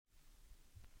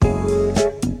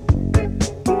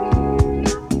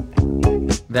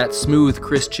That smooth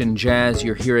Christian jazz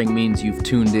you're hearing means you've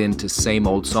tuned in to Same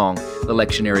Old Song, the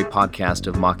lectionary podcast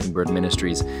of Mockingbird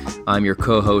Ministries. I'm your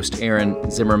co-host,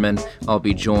 Aaron Zimmerman. I'll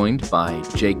be joined by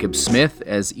Jacob Smith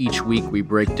as each week we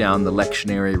break down the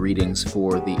lectionary readings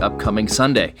for the upcoming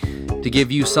Sunday to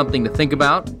give you something to think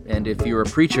about, and if you're a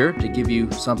preacher, to give you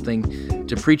something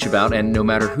to preach about, and no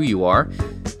matter who you are,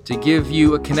 to give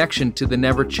you a connection to the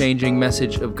never-changing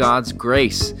message of God's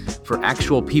grace for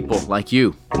actual people like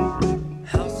you.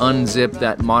 Unzip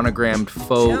that monogrammed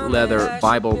faux leather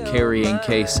Bible carrying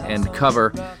case and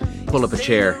cover, pull up a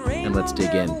chair, and let's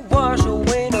dig in.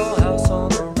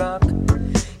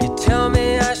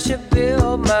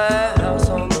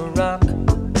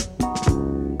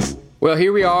 Well,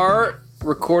 here we are,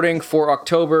 recording for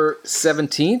October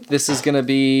 17th. This is going to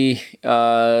be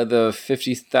the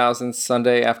 50,000th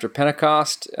Sunday after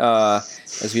Pentecost,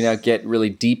 as we now get really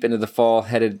deep into the fall,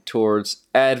 headed towards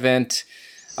Advent.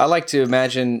 I like to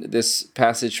imagine this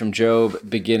passage from Job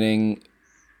beginning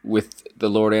with the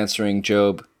Lord answering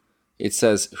Job. It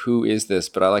says, "Who is this?"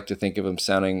 But I like to think of him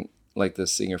sounding like the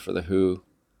singer for The Who.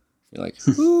 You're like,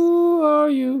 "Who are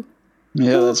you?"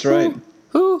 Yeah, that's right.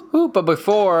 Who? But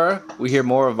before we hear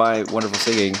more of my wonderful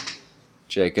singing,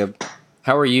 Jacob,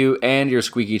 how are you and your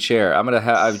squeaky chair?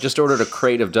 I've just ordered a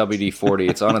crate of WD-40.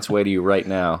 It's on its way to you right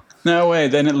now. No way.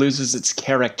 Then it loses its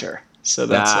character. So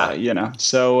that's,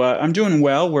 So I'm doing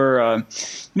well. We're,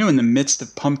 in the midst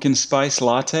of pumpkin spice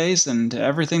lattes and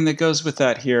everything that goes with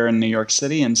that here in New York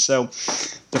City. And so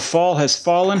the fall has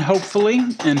fallen, hopefully,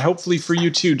 and hopefully for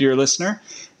you too, dear listener.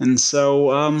 And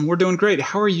so we're doing great.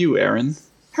 How are you, Aaron?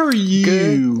 How are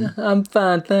you? Good. I'm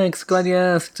fine, thanks. Glad you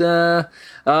asked.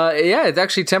 It's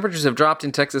actually temperatures have dropped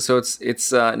in Texas, so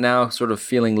it's now sort of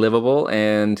feeling livable.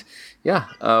 And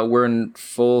we're in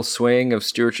full swing of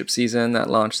stewardship season that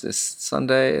launched this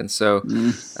Sunday. And so,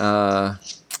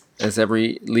 as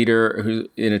every leader who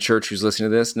in a church who's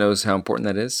listening to this knows how important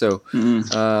that is. So,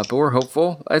 but we're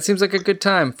hopeful. It seems like a good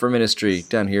time for ministry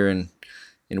down here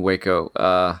in Waco.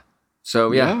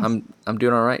 I'm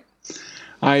doing all right.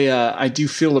 I do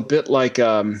feel a bit like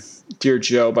dear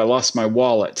Job. I lost my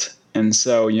wallet. And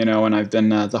so, and I've been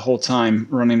the whole time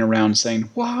running around saying,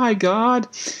 "Why, God?"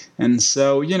 And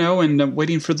so, and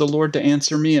waiting for the Lord to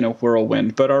answer me in a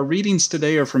whirlwind. But our readings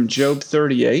today are from Job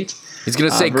 38. He's going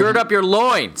to say, gird up your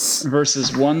loins.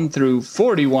 Verses 1 through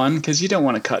 41, because you don't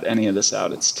want to cut any of this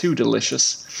out. It's too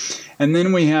delicious. And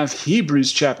then we have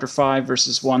Hebrews chapter 5,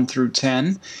 verses 1 through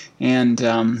 10. And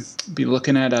be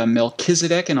looking at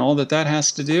Melchizedek and all that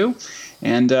has to do.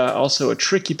 And also a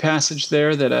tricky passage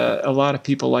there that a lot of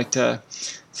people like to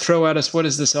throw at us. What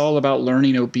is this all about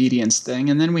learning obedience thing?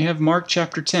 And then we have Mark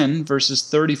chapter 10, verses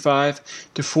 35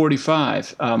 to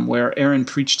 45, where Aaron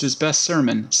preached his best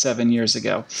sermon 7 years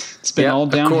ago. It's been all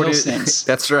downhill since.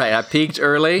 That's right. I peaked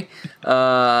early,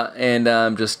 and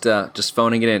I'm just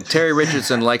phoning it in. Terry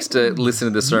Richardson likes to listen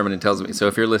to the sermon and tells me. So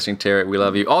if you're listening, Terry, we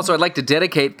love you. Also, I'd like to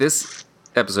dedicate this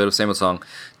episode of Same Old Song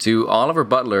to Oliver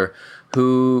Butler,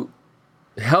 who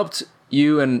helped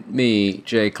you and me,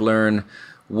 Jake, learn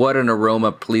what an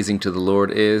aroma pleasing to the Lord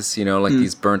is.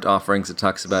 These burnt offerings it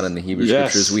talks about in the Hebrew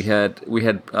Scriptures. We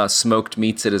had smoked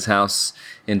meats at his house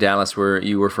in Dallas where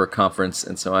you were for a conference,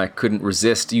 and so I couldn't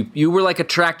resist. You were like a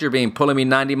tractor beam pulling me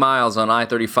 90 miles on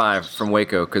I-35 from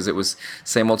Waco because it was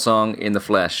Same Old Song in the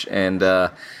flesh. And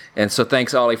so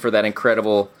thanks, Ollie, for that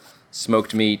incredible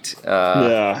smoked meat.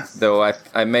 Though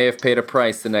I may have paid a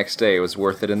price the next day. It was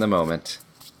worth it in the moment.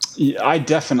 I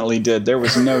definitely did. There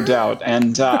was no doubt.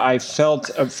 And I felt,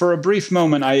 for a brief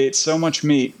moment, I ate so much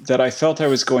meat that I felt I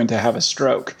was going to have a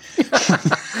stroke.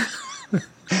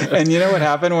 And you know what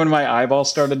happened when my eyeball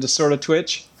started to sort of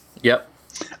twitch? Yep.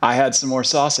 I had some more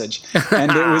sausage.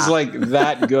 And it was like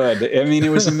that good. I mean,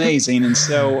 it was amazing. And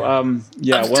so, I've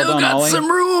well still done, got Ollie. some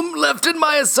room left in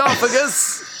my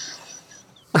esophagus.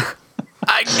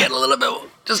 I can get a little bit,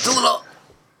 just a little.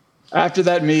 After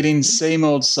that meeting, Same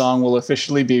Old Song will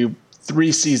officially be 3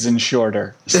 seasons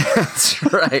shorter. That's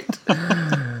right.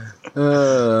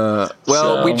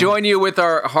 We join you with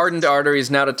our hardened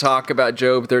arteries now to talk about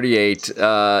Job 38.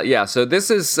 So this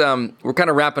is, we're kind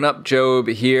of wrapping up Job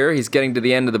here. He's getting to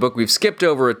the end of the book. We've skipped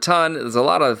over a ton. There's a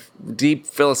lot of deep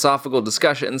philosophical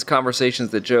discussions,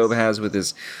 conversations that Job has with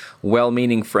his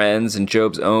well-meaning friends, and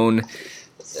Job's own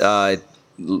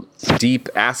deep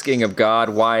asking of God,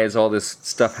 why is all this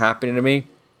stuff happening to me?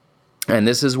 And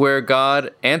this is where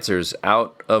God answers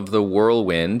out of the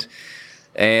whirlwind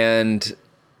and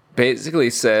basically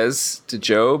says to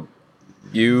Job,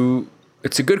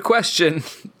 it's a good question,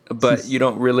 but you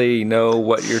don't really know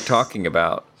what you're talking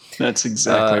about. That's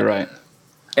exactly right.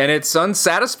 And it's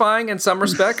unsatisfying in some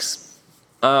respects.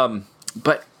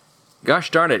 but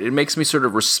gosh darn it, it makes me sort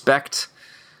of respect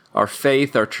our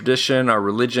faith, our tradition, our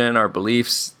religion, our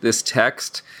beliefs, this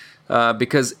text,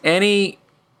 because any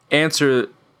answer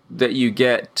that you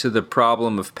get to the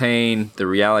problem of pain, the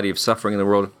reality of suffering in the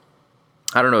world,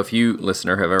 I don't know if you,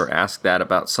 listener, have ever asked that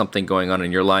about something going on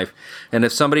in your life. And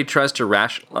if somebody tries to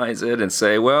rationalize it and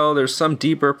say, well, there's some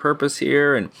deeper purpose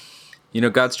here, and,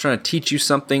 God's trying to teach you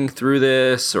something through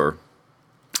this, or,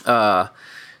 I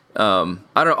don't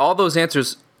know, all those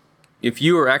answers, if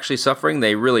you are actually suffering,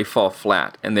 they really fall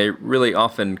flat, and they really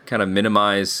often kind of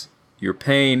minimize your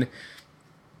pain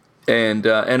and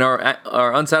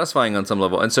are unsatisfying on some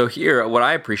level. And so here, what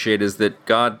I appreciate is that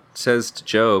God says to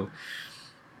Job,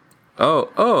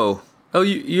 Oh!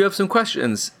 You have some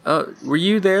questions. Were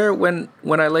you there when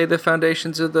I laid the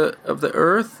foundations of the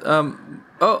earth?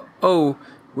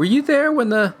 Were you there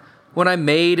when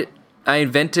I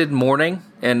invented morning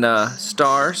and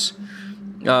stars?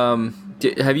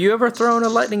 Have you ever thrown a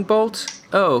lightning bolt?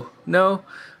 Oh, no.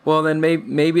 Well, then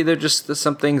maybe they're just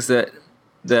some things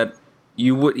that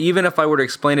you would, even if I were to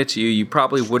explain it to you, you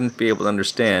probably wouldn't be able to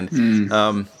understand.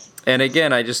 And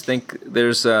again, I just think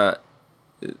there's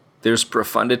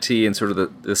profundity in sort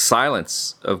of the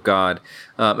silence of God.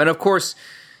 And of course,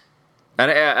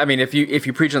 I mean, if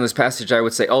you preach on this passage, I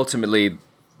would say ultimately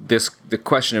the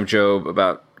question of Job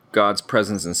about God's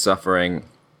presence and suffering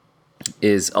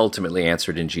is ultimately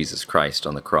answered in Jesus Christ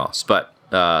on the cross. But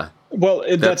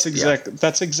that's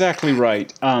exactly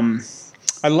right.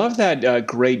 I love that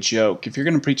great joke. If you're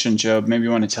going to preach on Job, maybe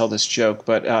you want to tell this joke.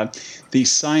 But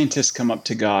these scientists come up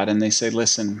to God and they say,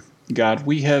 "Listen, God,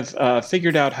 we have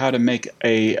figured out how to make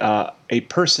a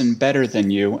person better than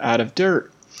you out of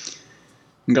dirt."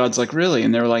 And God's like, "Really?"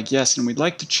 And they're like, "Yes, and we'd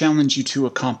like to challenge you to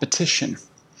a competition.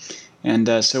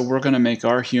 And so we're going to make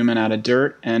our human out of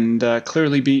dirt and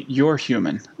clearly beat your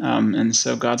human." And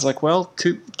so God's like, "Well,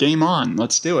 game on.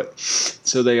 Let's do it."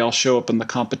 So they all show up on the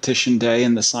competition day,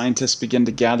 and the scientists begin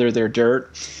to gather their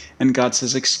dirt. And God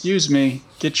says, "Excuse me,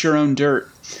 get your own dirt."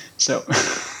 So...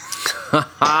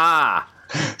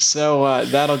 So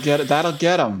that'll get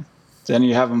them. Then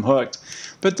you have them hooked.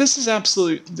 But this is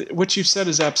what you said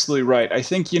is absolutely right. I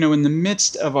think, in the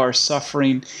midst of our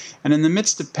suffering and in the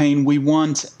midst of pain, we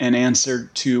want an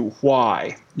answer to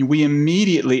why. We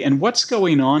immediately, and what's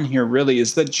going on here really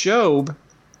is that Job,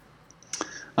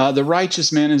 the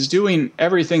righteous man, is doing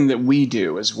everything that we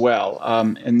do as well.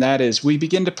 And that is, we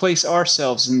begin to place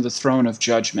ourselves in the throne of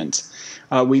judgment.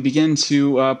 We begin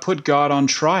to put God on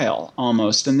trial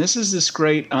almost. And this is this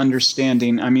great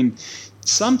understanding. I mean,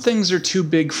 some things are too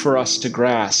big for us to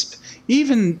grasp.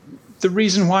 Even the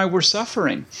reason why we're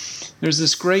suffering. There's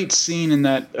this great scene in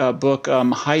that book,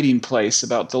 Hiding Place,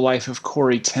 about the life of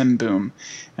Corrie ten Boom.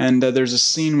 And there's a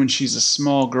scene when she's a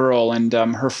small girl and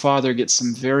her father gets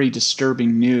some very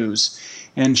disturbing news.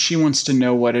 And she wants to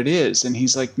know what it is. And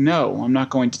he's like, "No, I'm not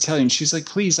going to tell you." And she's like,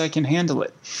 "Please, I can handle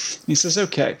it." And he says,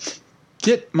 "Okay,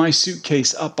 get my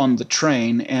suitcase up on the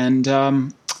train and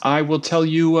I will tell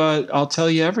you, I'll tell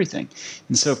you everything."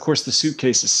 And so, of course, the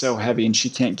suitcase is so heavy and she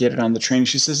can't get it on the train.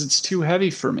 She says, "It's too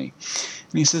heavy for me."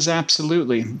 And he says,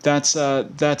 "Absolutely. That's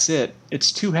it.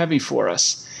 It's too heavy for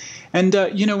us." And,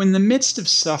 in the midst of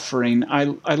suffering,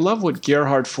 I love what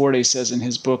Gerhard Forde says in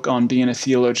his book on being a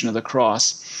theologian of the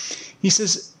cross. He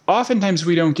says, oftentimes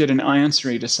we don't get an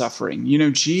answer to suffering.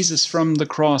 Jesus from the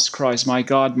cross cries, my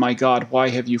God, why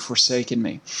have you forsaken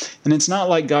me?" And it's not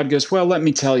like God goes, "Well, let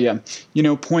me tell you,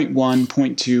 point 1,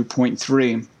 point 2, point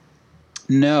 3.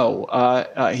 No,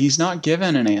 he's not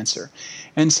given an answer.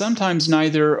 And sometimes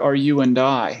neither are you and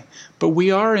I. But we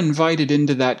are invited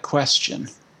into that question.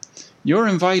 You're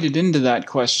invited into that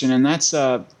question, and that's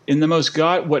in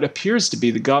the what appears to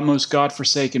be the most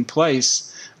God-forsaken place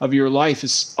of your life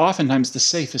is oftentimes the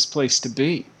safest place to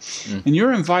be. And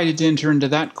you're invited to enter into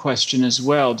that question as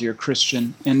well, dear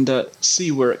Christian, and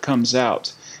see where it comes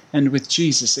out. And with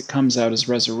Jesus, it comes out as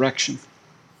resurrection.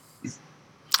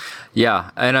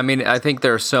 Yeah, and I mean, I think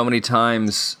there are so many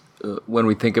times when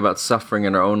we think about suffering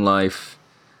in our own life,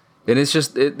 and it's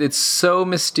just, it's so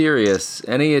mysterious.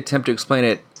 Any attempt to explain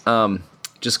it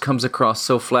just comes across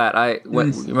so flat.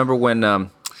 Remember when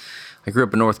I grew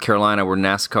up in North Carolina where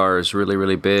NASCAR is really,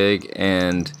 really big,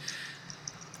 and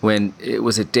when it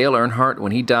was at Dale Earnhardt,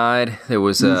 when he died, there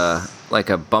was a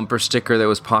bumper sticker that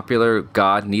was popular,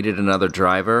 "God needed another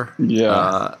driver."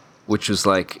 Yeah. Which was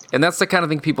like, and that's the kind of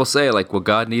thing people say, like, "Well,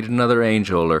 God needed another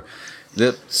angel," or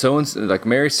that so-and-so, like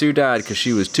Mary Sue died because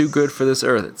she was too good for this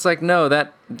earth. It's like, no,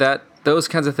 that those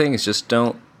kinds of things just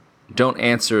don't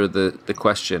answer the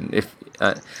question. If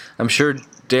I'm sure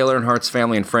Dale Earnhardt's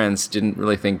family and friends didn't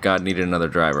really think God needed another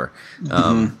driver.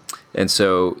 And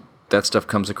so that stuff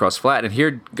comes across flat. And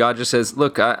here God just says,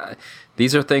 look,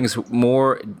 these are things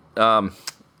more,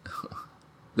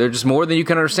 they're just more than you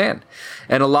can understand.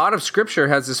 And a lot of Scripture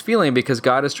has this feeling because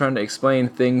God is trying to explain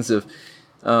things of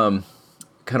kind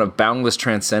of boundless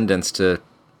transcendence to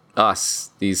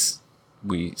us,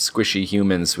 we squishy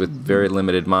humans with very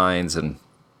limited minds. And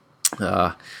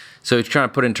so he's trying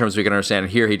to put it in terms we can understand.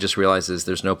 And here he just realizes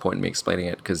there's no point in me explaining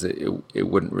it because it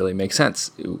wouldn't really make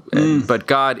sense. But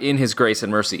God, in his grace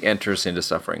and mercy, enters into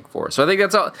suffering for us. So I think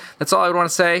that's all I would want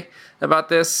to say about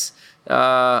this.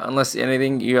 Unless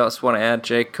anything you else want to add,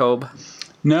 Jacob?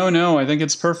 No, I think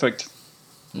it's perfect.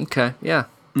 Okay, yeah,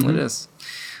 it is.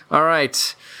 All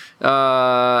right.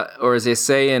 Or as they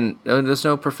say there's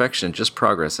no perfection, just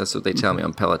progress. That's what they tell me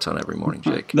on Peloton every morning,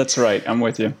 Jake. That's right. I'm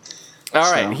with you. All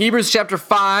right, Hebrews chapter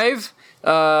 5.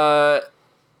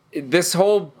 This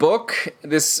whole book,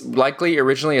 this likely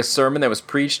originally a sermon that was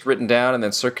preached, written down, and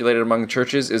then circulated among the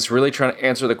churches, is really trying to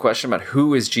answer the question about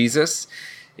who is Jesus.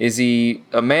 Is he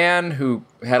a man who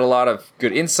had a lot of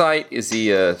good insight? Is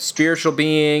he a spiritual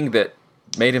being that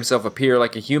made himself appear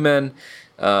like a human?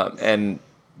 And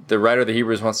the writer of the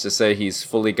Hebrews wants to say he's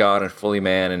fully God and fully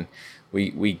man, and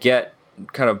we get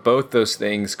kind of both those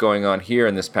things going on here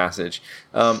in this passage.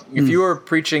 If you were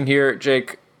preaching here,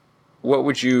 Jake, what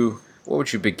would you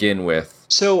begin with?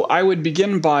 So I would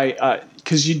begin by,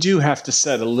 because you do have to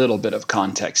set a little bit of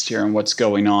context here on what's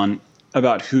going on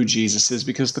about who Jesus is,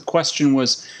 because the question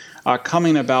was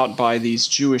coming about by these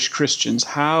Jewish Christians.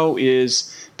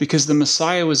 Because the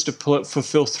Messiah was to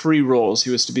fulfill three roles.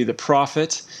 He was to be the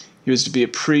prophet, he was to be a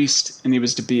priest, and he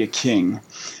was to be a king.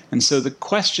 And so the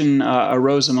question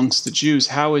arose amongst the Jews,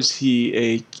 how is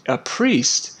he a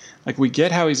priest? Like, we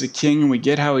get how he's a king, and we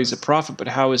get how he's a prophet, but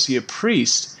how is he a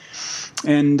priest?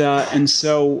 And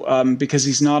so because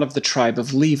he's not of the tribe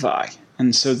of Levi.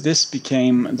 And so this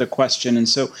became the question. And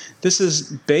so this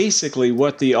is basically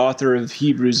what the author of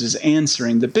Hebrews is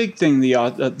answering. The big thing the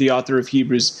author of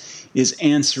Hebrews is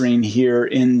answering here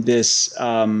in this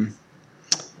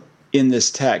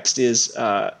text is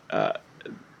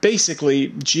basically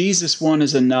Jesus, one,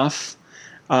 is enough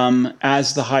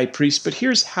as the high priest. But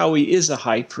here's how he is a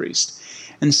high priest.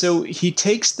 And so he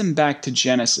takes them back to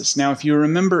Genesis. Now, if you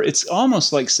remember, it's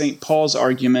almost like St. Paul's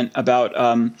argument about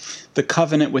the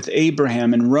covenant with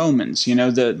Abraham in Romans. You know,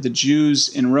 the Jews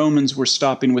in Romans were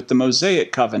stopping with the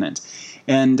Mosaic covenant.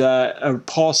 And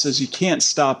Paul says you can't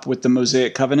stop with the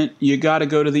Mosaic covenant. You got to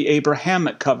go to the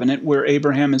Abrahamic covenant, where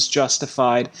Abraham is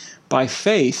justified by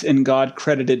faith, and God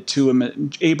credited to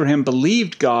him. Abraham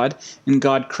believed God, and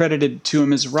God credited to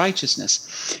him as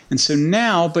righteousness. And so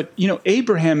now, but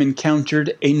Abraham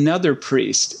encountered another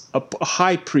priest, a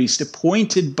high priest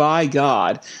appointed by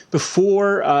God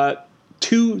before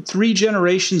 2-3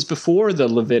 generations before the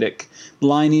Levitic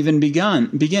line even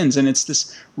begins. And it's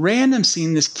this random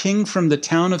scene. This king from the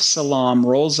town of Salem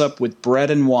rolls up with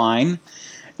bread and wine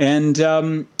and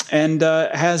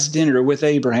has dinner with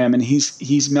Abraham. And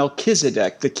he's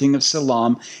Melchizedek, the king of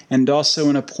Salem, and also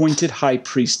an appointed high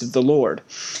priest of the Lord.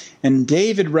 And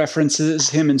David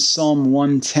references him in Psalm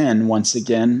 110 once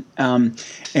again, and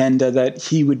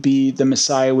that the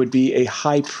Messiah would be a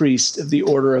high priest of the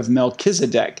order of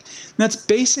Melchizedek. And that's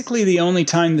basically the only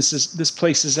time this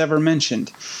place is ever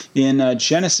mentioned, in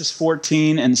Genesis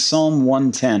 14 and Psalm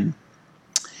 110.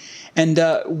 And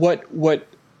what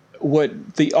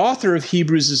the author of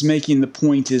Hebrews is making the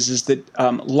point is that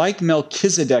like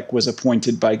Melchizedek was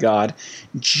appointed by God,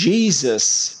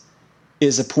 Jesus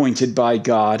is appointed by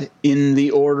God in the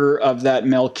order of that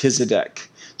Melchizedek.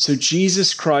 So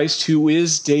Jesus Christ, who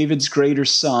is David's greater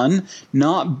son,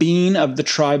 not being of the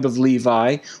tribe of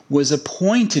Levi, was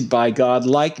appointed by God,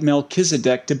 like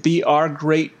Melchizedek, to be our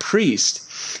great priest.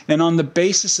 And on the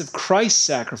basis of Christ's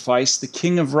sacrifice, the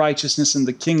King of righteousness and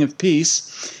the King of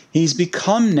peace, he's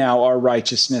become now our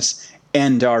righteousness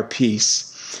and our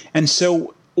peace. And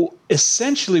so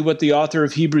essentially what the author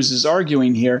of Hebrews is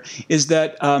arguing here is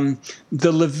that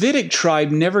the Levitic tribe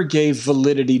never gave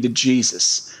validity to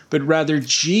Jesus, but rather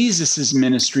Jesus'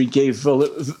 ministry gave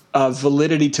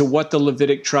validity to what the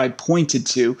Levitic tribe pointed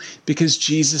to, because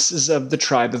Jesus is of the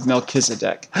tribe of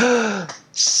Melchizedek.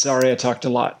 Sorry, I talked a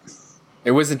lot.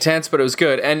 It was intense, but it was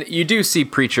good. And you do see,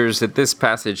 preachers, that this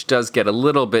passage does get a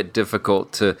little bit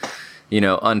difficult to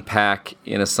unpack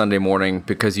in a Sunday morning,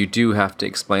 because you do have to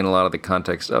explain a lot of the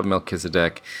context of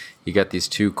Melchizedek. You got these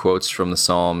two quotes from the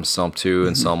Psalms, Psalm 2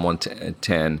 and Psalm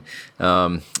 110,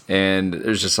 and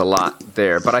there's just a lot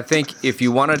there. But I think if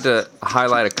you wanted to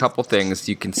highlight a couple things,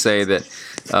 you can say that,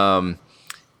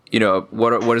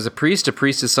 what is a priest? A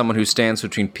priest is someone who stands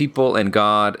between people and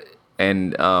God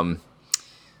and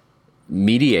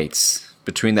mediates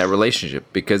between that relationship,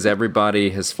 because everybody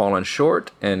has fallen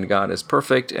short and God is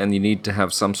perfect, and you need to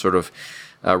have some sort of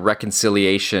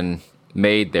reconciliation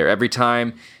made there. Every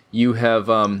time you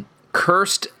have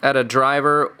cursed at a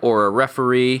driver or a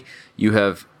referee, you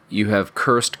have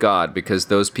cursed God, because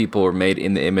those people were made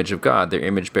in the image of God. They're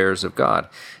image bearers of God.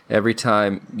 Every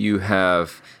time you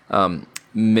have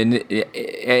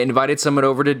invited someone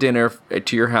over to dinner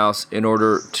to your house in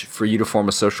order for you to form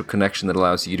a social connection that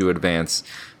allows you to advance,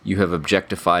 you have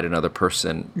objectified another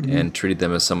person and treated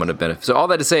them as someone of benefit. So all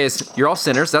that to say is, you're all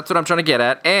sinners. That's what I'm trying to get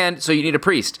at. And so you need a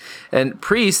priest. And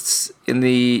priests,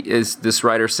 as this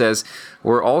writer says,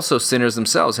 were also sinners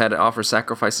themselves, had to offer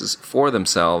sacrifices for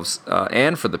themselves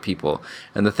and for the people.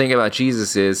 And the thing about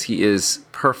Jesus is, he is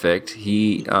perfect.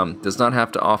 He does not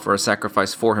have to offer a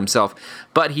sacrifice for himself,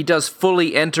 but he does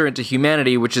fully enter into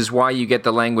humanity, which is why you get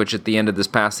the language at the end of this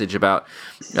passage about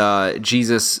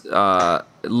Jesus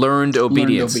learned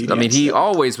obedience. I mean, he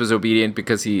always was obedient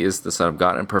because he is the Son of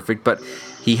God and perfect, but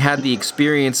he had the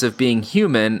experience of being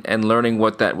human and learning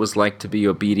what that was like to be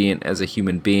obedient as a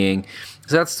human being.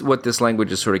 So that's what this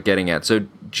language is sort of getting at. So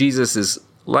Jesus is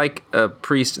like a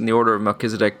priest in the order of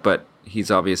Melchizedek, but he's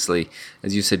obviously,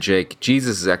 as you said, Jake,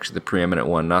 Jesus is actually the preeminent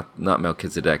one, not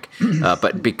Melchizedek.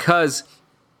 But because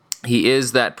he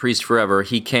is that priest forever,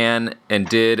 he can and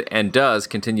did and does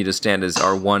continue to stand as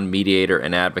our one mediator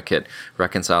and advocate,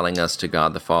 reconciling us to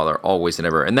God the Father always and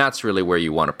ever. And that's really where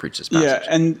you want to preach this passage.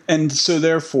 Yeah, and so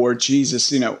therefore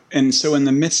Jesus, and so in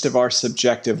the midst of our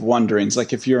subjective wonderings,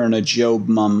 like if you're in a Job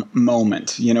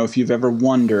moment, if you've ever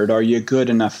wondered, are you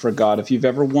good enough for God? If you've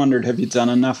ever wondered, have you done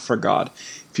enough for God?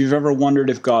 If you've ever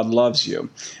wondered if God loves you,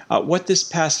 what this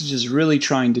passage is really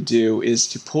trying to do is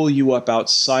to pull you up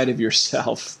outside of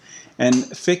yourself and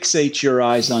fixate your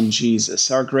eyes on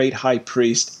Jesus, our great high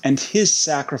priest, and his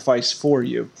sacrifice for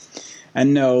you,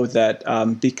 and know that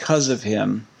because of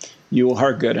him, you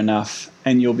are good enough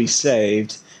and you'll be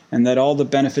saved, and that all the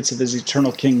benefits of his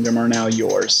eternal kingdom are now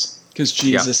yours, because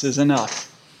Jesus is enough.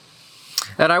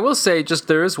 And I will say,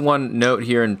 there is one note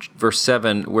here in verse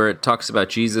 7 where it talks about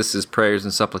Jesus' prayers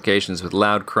and supplications with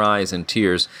loud cries and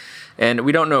tears. And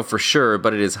we don't know for sure,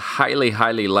 but it is highly,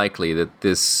 highly likely that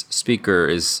this speaker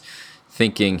is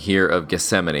thinking here of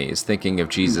Gethsemane, is thinking of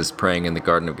Jesus praying in the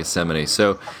Garden of Gethsemane.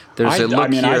 So there's a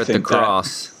look here at the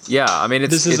cross. Yeah, I mean,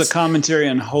 this is a commentary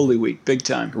on Holy Week, big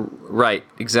time. Right,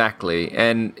 exactly.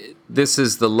 And this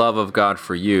is the love of God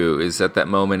for you, is at that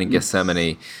moment in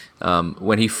Gethsemane,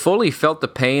 when he fully felt the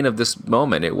pain of this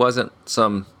moment. It wasn't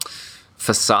some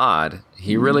facade.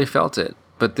 He really felt it.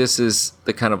 But this is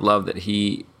the kind of love that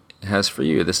he has for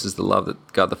you. This is the love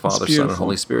that God the Father, Son, and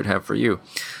Holy Spirit have for you.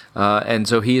 And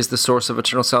so he is the source of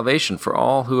eternal salvation for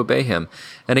all who obey him.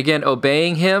 And again,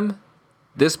 obeying him,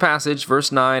 this passage, verse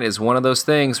 9, is one of those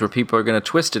things where people are going to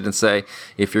twist it and say,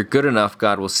 if you're good enough,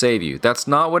 God will save you. That's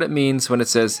not what it means when it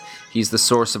says he's the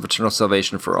source of eternal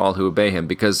salvation for all who obey him.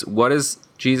 Because what is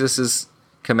Jesus'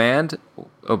 command?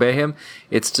 Obey him?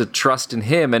 It's to trust in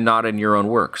him and not in your own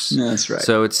works. That's right.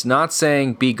 So it's not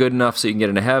saying be good enough so you can get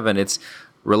into heaven. It's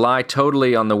rely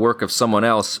totally on the work of someone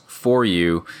else for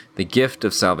you, the gift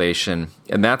of salvation,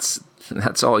 and that's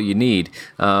all you need.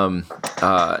 And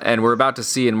we're about to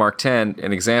see in Mark 10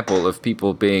 an example of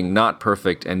people being not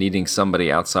perfect and needing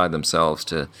somebody outside themselves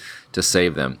to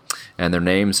save them. And their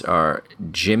names are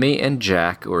Jimmy and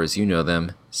Jack, or as you know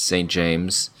them, St.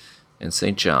 James and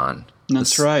St. John.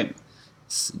 That's right.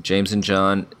 James and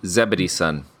John, Zebedee's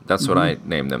son. That's what I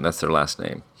named them. That's their last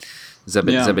name.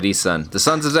 Zebedee's son. The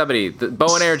sons of Zebedee, the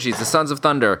Boanerges, the sons of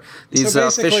thunder. These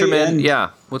fishermen,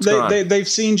 what's going on? They've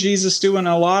seen Jesus doing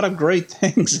a lot of great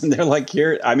things, and they're like,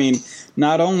 here, I mean,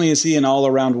 not only is he an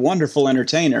all-around wonderful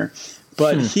entertainer,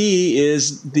 but he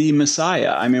is the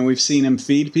Messiah. I mean, we've seen him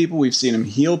feed people, we've seen him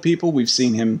heal people, we've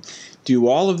seen him do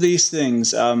all of these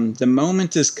things. The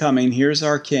moment is coming, here's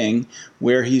our king,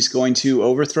 where he's going to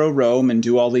overthrow Rome and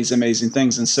do all these amazing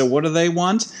things. And so what do they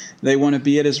want? They want to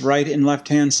be at his right and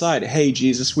left-hand side. Hey,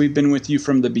 Jesus, we've been with you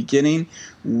from the beginning.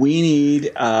 We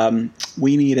need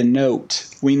a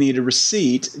note. We need a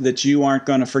receipt that you aren't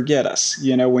going to forget us,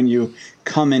 when you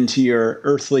come into your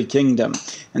earthly kingdom.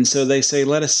 And so they say,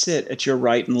 let us sit at your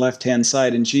right and left-hand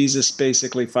side. And Jesus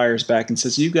basically fires back and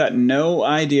says, you've got no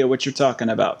idea what you're talking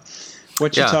about.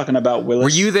 What you're talking about, Willis. Were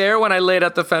you there when I laid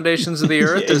out the foundations of the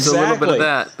earth? There's a little bit of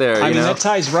that there. I mean, that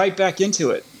ties right back into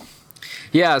it.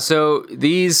 Yeah, so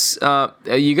these,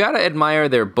 you got to admire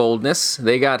their boldness.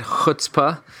 They got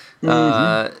chutzpah.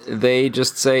 They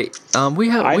just say, we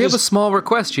have a small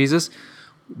request, Jesus.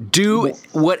 Do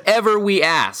whatever we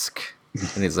ask.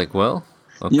 And he's like, well,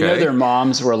 okay. Their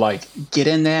moms were like, get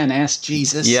in there and ask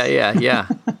Jesus. Yeah.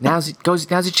 Now's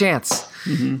your chance.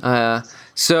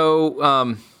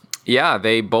 Yeah,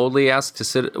 they boldly ask to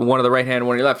sit one on the right hand,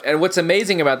 one on your left. And what's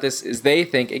amazing about this is they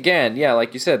think, again, yeah,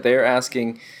 like you said, they're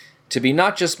asking to be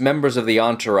not just members of the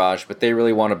entourage, but they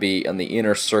really want to be in the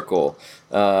inner circle.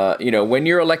 When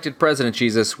you're elected president,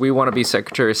 Jesus, we want to be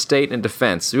Secretary of State and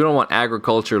Defense. We don't want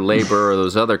agriculture, labor, or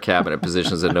those other cabinet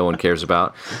positions that no one cares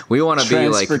about. We want to be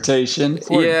like transportation.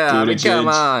 Come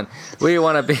on. We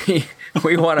want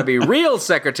to be real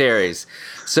secretaries.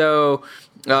 So.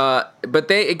 But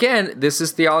this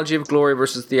is theology of glory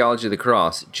versus theology of the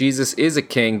cross. Jesus is a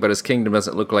king, but his kingdom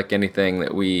doesn't look like anything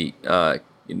that we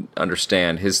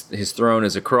understand. His throne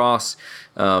is a cross,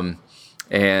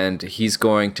 and he's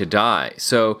going to die.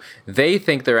 So they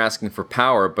think they're asking for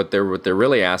power, but what they're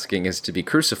really asking is to be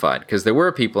crucified, because there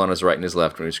were people on his right and his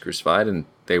left when he was crucified, and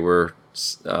they were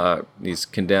these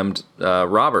condemned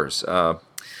robbers,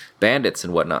 bandits,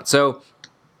 and whatnot. So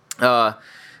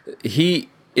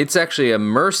it's actually a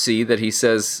mercy that he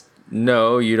says,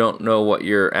 no, you don't know what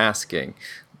you're asking.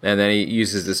 And then he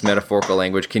uses this metaphorical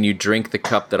language. Can you drink the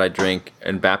cup that I drink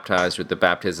and baptize with the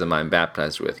baptism I'm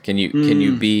baptized with? Can you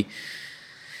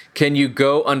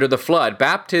go under the flood?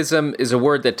 Baptism is a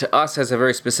word that to us has a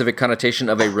very specific connotation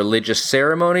of a religious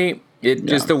ceremony. It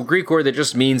is the Greek word that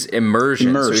just means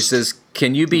immersion. So he says,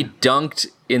 can you be dunked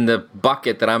in the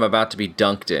bucket that I'm about to be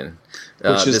dunked in?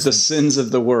 Which is the sins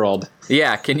of the world.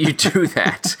 Yeah, can you do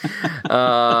that?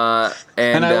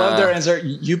 And I love their answer.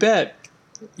 You bet.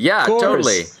 Yeah,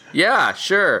 totally. Yeah,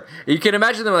 sure. You can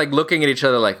imagine them like looking at each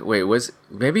other like, wait,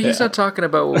 maybe he's not talking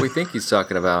about what we think he's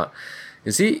talking about.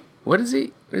 Is he? What is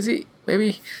he?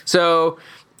 Maybe. So,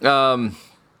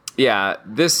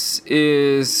 this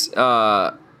is.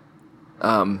 I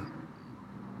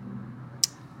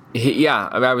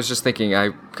was just thinking, I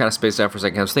kind of spaced out for a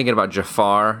second. I was thinking about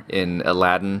Jafar in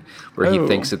Aladdin, where he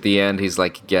thinks at the end he's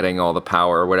like getting all the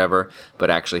power or whatever, but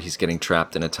actually he's getting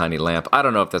trapped in a tiny lamp. I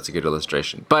don't know if that's a good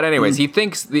illustration. But anyways, he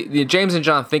thinks, James and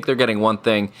John think they're getting one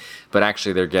thing, but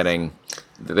actually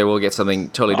they will get something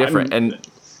totally different.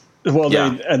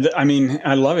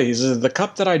 I love it. He says, "The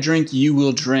cup that I drink, you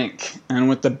will drink, and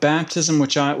with the baptism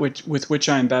with which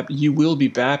I am baptized, you will be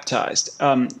baptized."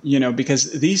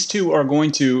 Because these two are going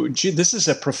to. This is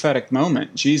a prophetic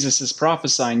moment. Jesus is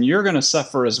prophesying, "You're going to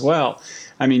suffer as well."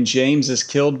 I mean, James is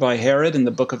killed by Herod in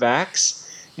the book of Acts,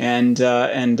 and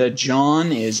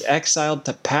John is exiled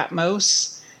to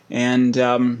Patmos,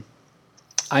 and.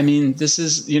 This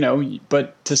is,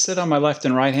 but to sit on my left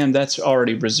and right hand, that's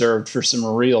already reserved for some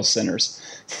real sinners.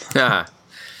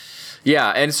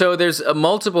 Yeah, and so there's a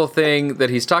multiple thing that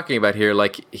he's talking about here.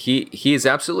 Like he is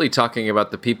absolutely talking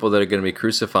about the people that are going to be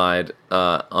crucified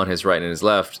on his right and his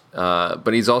left.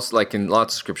 But he's also, like in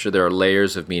lots of scripture, there are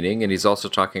layers of meaning, and he's also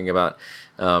talking about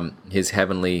his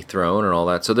heavenly throne and all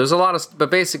that. So there's a lot of, but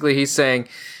basically he's saying,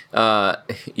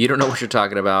 you don't know what you're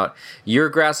talking about. You're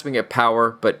grasping at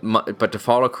power, but to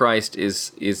follow Christ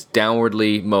is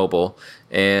downwardly mobile,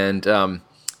 and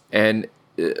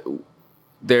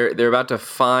they're about to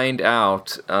find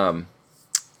out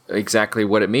exactly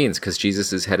what it means, because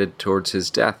Jesus is headed towards his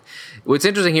death. What's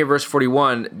interesting here, verse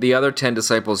 41, the other 10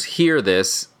 disciples hear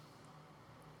this,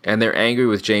 and they're angry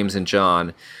with James and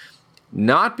John,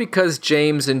 not because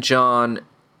James and John.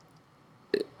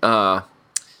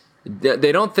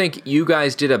 They don't think you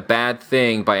guys did a bad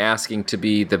thing by asking to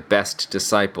be the best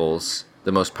disciples,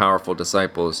 the most powerful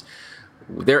disciples.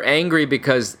 They're angry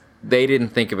because they didn't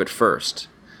think of it first.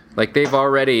 Like, they've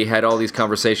already had all these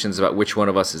conversations about which one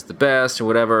of us is the best or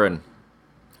whatever, and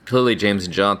clearly James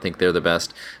and John think they're the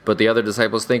best, but the other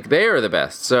disciples think they are the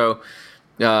best. So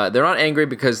they're not angry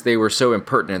because they were so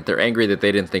impertinent. They're angry that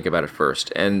they didn't think about it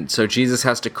first. And so Jesus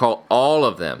has to call all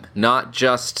of them, not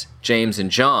just James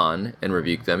and John, and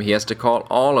rebuke them. He has to call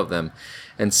all of them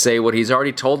and say what he's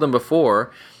already told them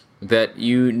before, that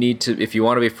you need to, if you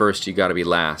want to be first, you got to be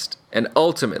last. And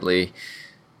ultimately,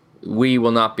 we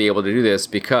will not be able to do this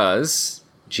because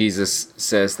Jesus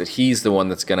says that he's the one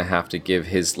that's going to have to give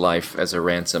his life as a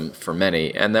ransom for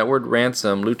many. And that word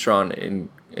ransom, lutron in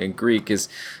Greek, is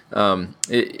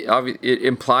it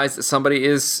implies that somebody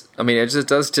is, as it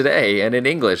does today, and in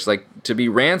English, like to be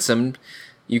ransomed.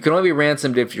 You can only be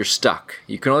ransomed if you're stuck.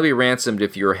 You can only be ransomed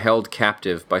if you're held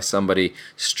captive by somebody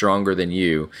stronger than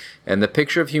you. And the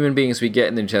picture of human beings we get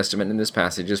in the New Testament in this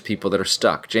passage is people that are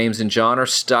stuck. James and John are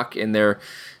stuck in their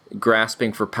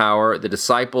grasping for power. The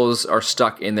disciples are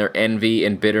stuck in their envy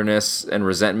and bitterness and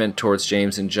resentment towards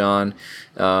James and John.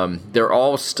 They're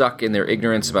all stuck in their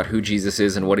ignorance about who Jesus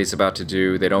is and what he's about to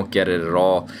do. They don't get it at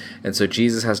all. And so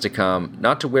Jesus has to come,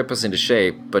 not to whip us into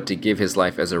shape, but to give his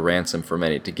life as a ransom for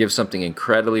many, to give something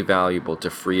incredibly valuable to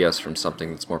free us from something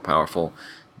that's more powerful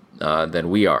than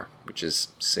we are, which is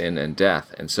sin and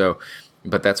death. And so,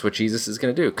 but that's what Jesus is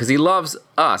going to do, because he loves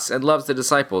us and loves the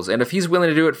disciples. And if he's willing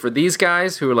to do it for these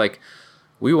guys who are like,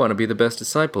 we want to be the best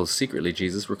disciples secretly,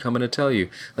 Jesus, we're coming to tell you.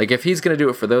 Like, if he's going to do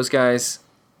it for those guys,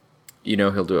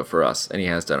 he'll do it for us, and he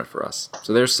has done it for us.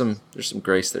 So there's some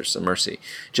grace, there's some mercy.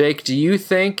 Jake, do you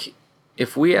think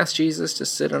if we asked Jesus to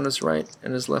sit on his right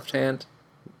and his left hand,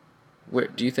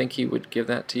 do you think he would give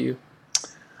that to you?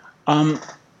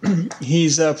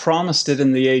 He's promised it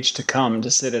in the age to come,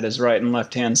 to sit at his right and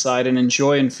left hand side and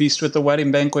enjoy and feast with the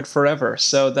wedding banquet forever.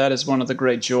 So that is one of the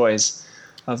great joys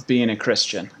of being a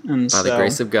Christian. And by the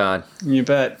grace of God. You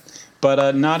bet.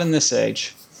 But not in this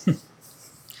age.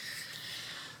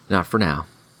 Not for now.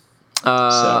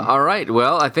 All right.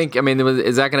 Well,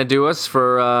 is that going to do us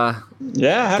for...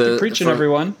 happy preaching,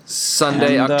 everyone.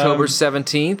 Sunday, October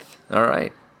 17th. All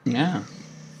right. Yeah.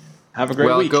 Have a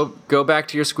great week. Go back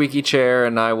to your squeaky chair,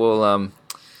 and I will.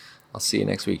 I'll see you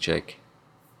next week, Jake.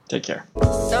 Take care.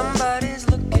 Somebody's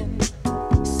looking,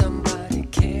 somebody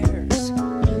cares,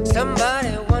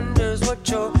 somebody wonders what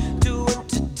you're doing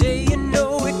today.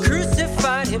 We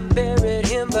crucified him, buried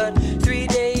him, but 3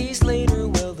 days later,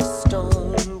 well, the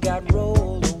stone got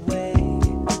rolled away.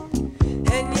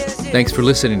 And yes, thanks for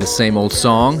listening to Same Old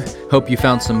Song. Hope you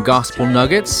found some gospel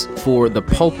nuggets for the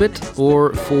pulpit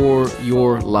or for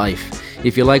your life.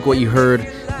 If you like what you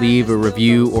heard, leave a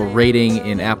review or rating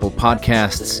in Apple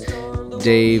Podcasts.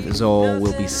 Dave Zoll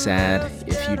will be sad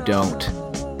if you don't.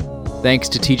 Thanks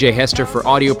to TJ Hester for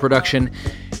audio production,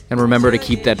 and remember to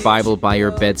keep that Bible by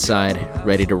your bedside,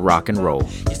 ready to rock and roll.